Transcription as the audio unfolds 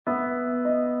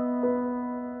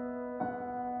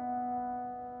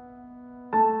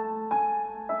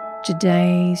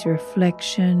Today's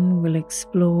reflection will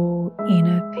explore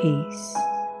inner peace.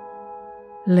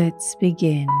 Let's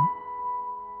begin.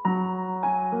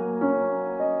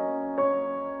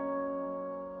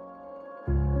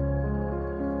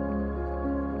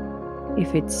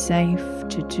 If it's safe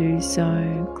to do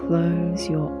so, close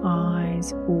your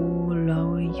eyes or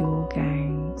lower your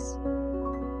gaze.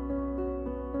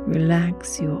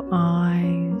 Relax your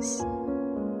eyes,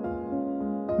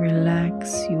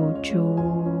 relax your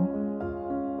jaw,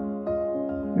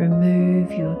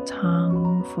 remove your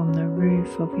tongue from the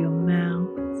roof of your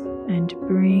mouth and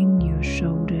bring your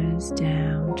shoulders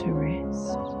down to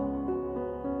rest.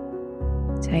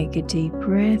 Take a deep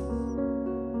breath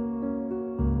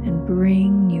and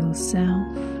bring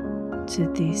yourself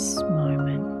to this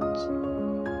moment.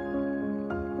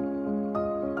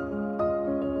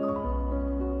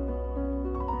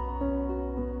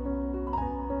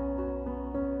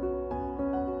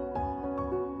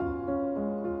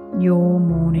 Your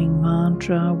morning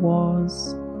mantra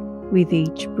was, with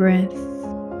each breath,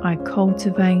 I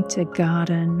cultivate a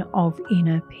garden of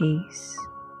inner peace.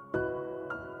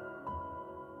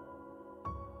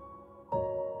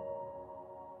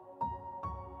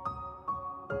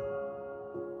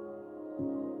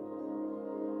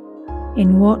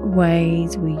 In what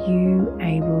ways were you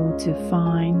able to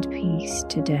find peace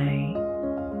today?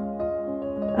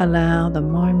 Allow the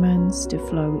moments to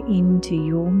flow into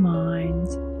your mind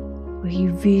where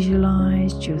you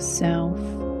visualized yourself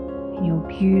in your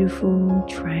beautiful,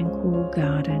 tranquil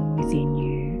garden within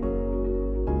you.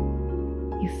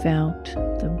 You felt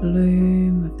the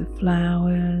bloom of the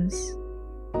flowers,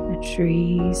 the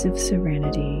trees of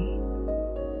serenity.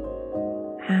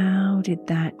 How did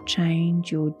that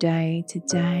change your day to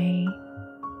day,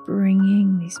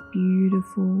 bringing this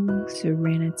beautiful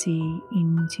serenity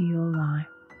into your life?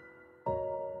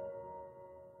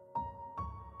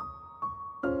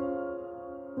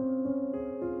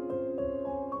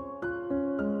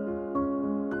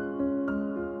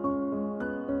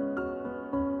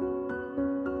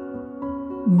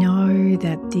 Know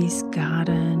that this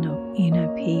garden of inner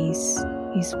peace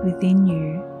is within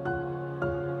you.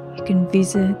 You can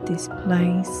visit this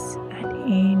place at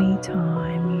any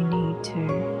time you need to.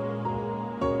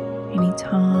 Any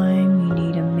time you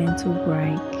need a mental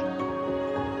break.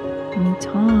 Any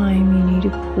time you need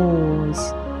a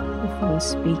pause before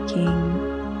speaking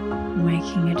or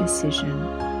making a decision.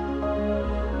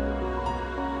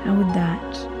 How would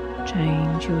that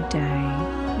change your day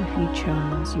if you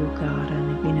chose your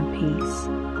garden of inner peace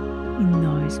in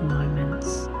those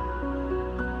moments?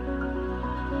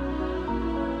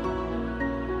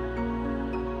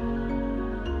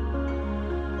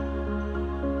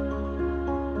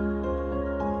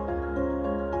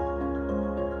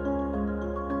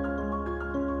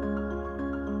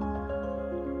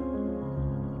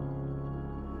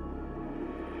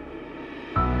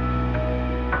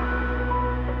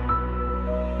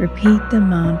 Repeat the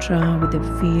mantra with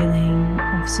a feeling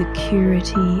of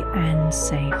security and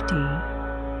safety.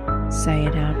 Say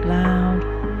it out loud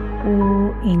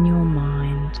or in your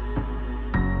mind.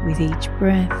 With each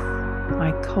breath,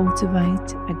 I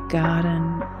cultivate a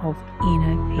garden of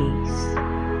inner peace.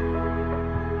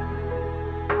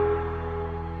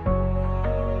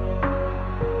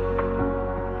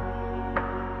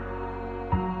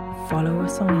 Follow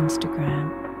us on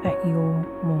Instagram at Your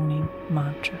Morning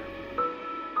Mantra.